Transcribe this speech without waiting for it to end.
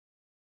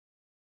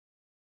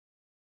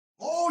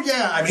Oh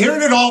yeah, I'm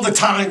hearing it all the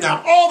time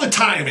now. All the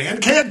time, man.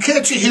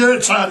 Can't you hear it?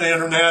 It's on the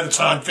internet, it's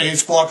on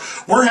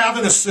Facebook. We're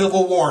having a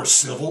civil war.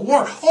 Civil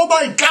war. Oh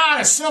my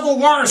God, a civil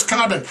war is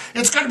coming.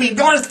 It's going to be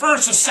North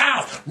versus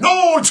South.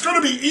 No, it's going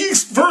to be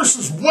East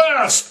versus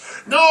West.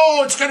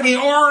 No, it's going to be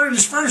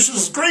orange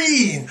versus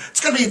green.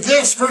 It's going to be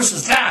this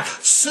versus that.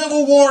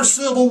 Civil war,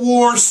 civil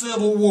war,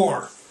 civil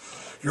war.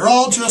 You're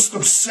all just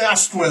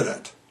obsessed with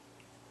it.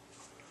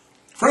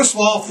 First of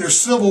all, if there's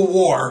civil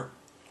war,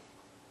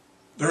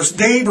 there's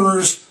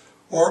neighbors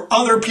or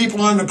other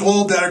people on the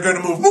globe that are going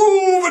to moving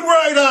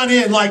right on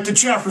in like the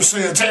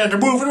Jeffersons, and they're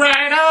moving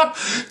right up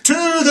to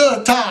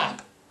the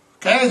top.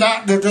 Okay,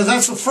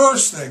 that's the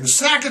first thing. The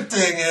second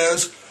thing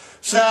is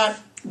that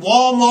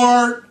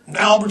Walmart, and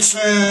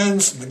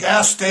Albertsons, and the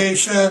gas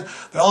station,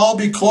 they'll all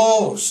be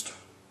closed.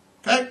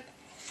 Okay?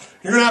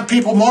 You're going to have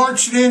people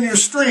marching in your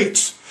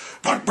streets.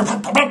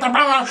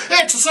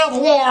 It's a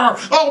civil war.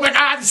 Oh my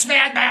God, it's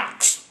Mad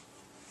Max.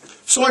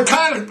 So I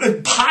kind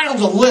of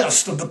piled a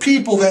list of the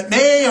people that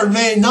may or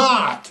may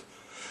not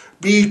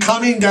be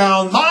coming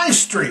down my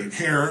street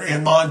here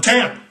in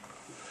Montana.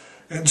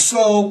 And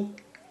so,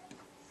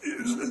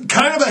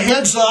 kind of a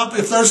heads up,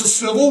 if there's a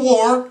civil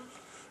war,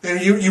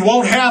 and you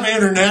won't have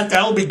internet,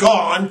 that'll be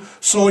gone,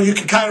 so you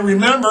can kind of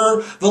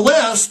remember the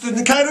list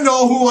and kind of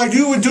know who I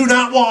do and do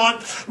not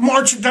want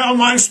marching down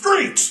my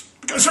streets,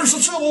 because there's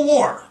a civil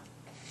war.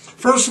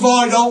 First of all,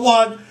 I don't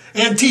want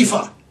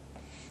Antifa.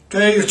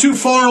 Okay, you're too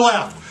far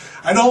left.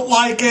 I don't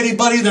like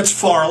anybody that's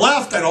far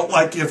left. I don't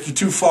like you if you're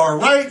too far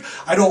right.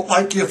 I don't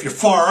like you if you're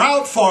far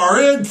out,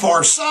 far in,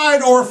 far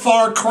side, or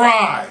far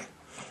cry.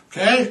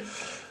 Okay?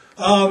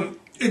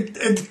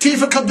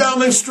 Antifa come down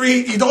the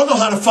street, you don't know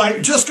how to fight,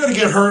 you're just going to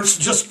get hurt, so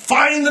just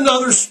find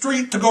another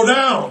street to go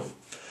down.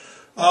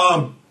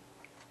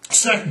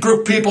 Second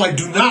group of people I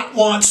do not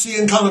want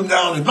seeing coming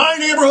down in my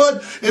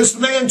neighborhood is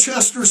the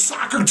Manchester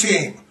soccer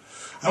team.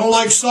 I don't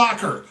like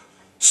soccer.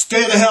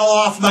 Stay the hell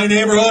off my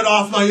neighborhood,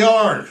 off my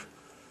yard.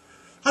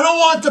 I don't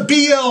want the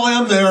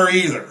BLM there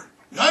either.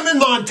 I'm in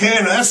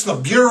Montana. That's the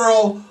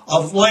Bureau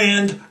of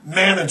Land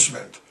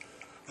Management.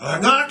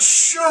 I'm not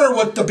sure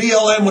what the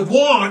BLM would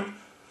want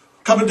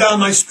coming down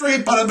my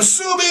street, but I'm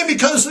assuming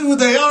because of who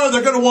they are,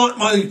 they're going to want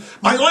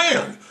my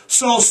land.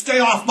 So stay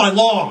off my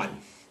lawn.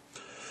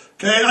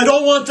 Okay? I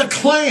don't want the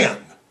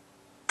Klan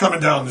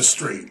coming down the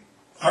street.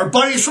 Our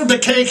buddies from the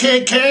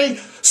KKK,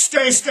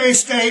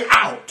 stay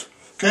out.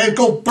 Okay?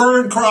 Go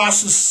burn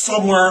crosses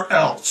somewhere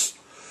else.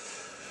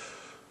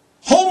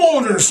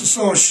 Homeowners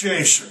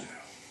Association.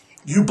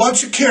 You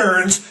bunch of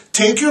Karens,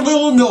 take your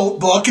little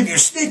notebook and your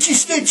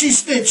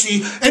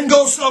snitchy, and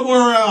go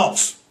somewhere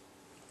else.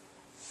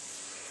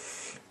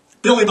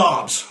 Billy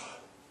Bobs.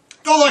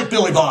 Don't like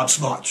Billy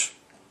Bobs much.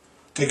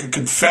 Take your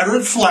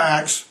Confederate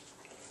flags,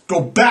 go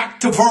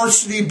back to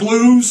varsity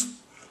blues.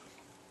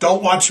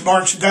 Don't want you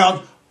marching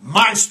down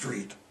my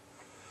street.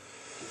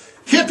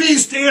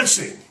 Hippies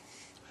dancing.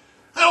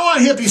 I don't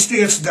want hippies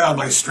dancing down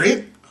my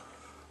street.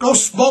 Go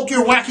smoke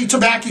your wacky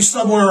tobacco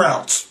somewhere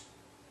else.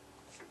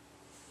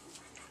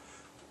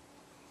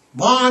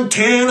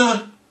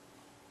 Montana,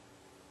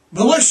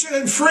 militia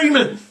and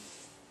freemen.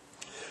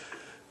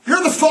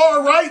 You're the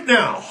far right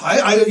now.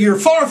 You're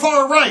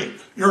far right.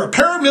 You're a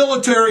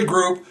paramilitary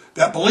group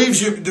that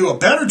believes you can do a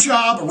better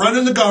job of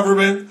running the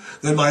government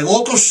than my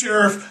local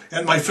sheriff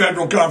and my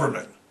federal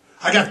government.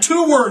 I got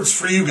two words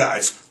for you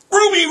guys.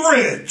 Ruby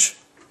Ridge.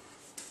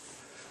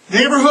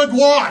 Neighborhood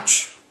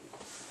Watch.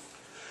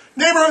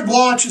 Neighborhood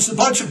Watch is a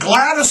bunch of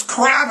Gladys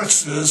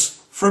Kravitzes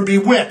from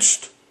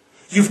Bewitched.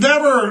 You've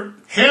never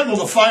handled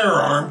a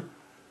firearm,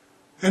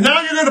 and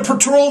now you're going to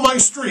patrol my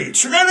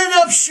streets. You're going to end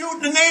up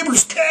shooting a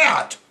neighbor's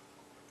cat.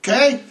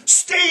 Okay?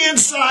 Stay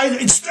inside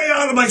and stay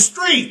out of my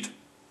street.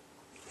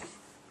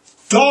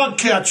 Dog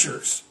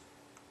catchers.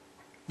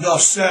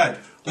 Enough said.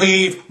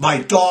 Leave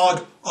my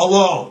dog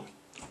alone.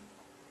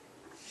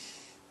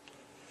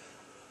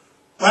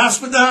 Last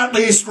but not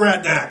least,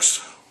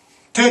 rednecks.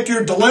 Take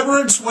your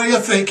deliverance way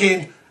of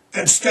thinking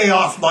and stay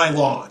off my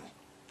lawn.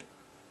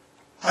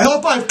 I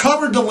hope I've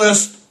covered the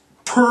list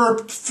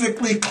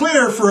perfectly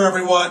clear for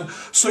everyone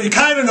so you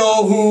kind of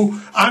know who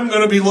I'm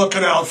going to be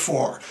looking out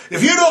for.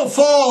 If you don't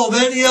follow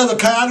any of the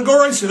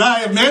categories that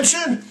I have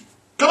mentioned,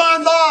 come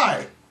on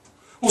by.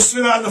 We'll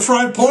sit on the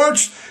front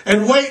porch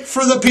and wait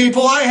for the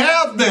people I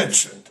have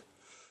mentioned.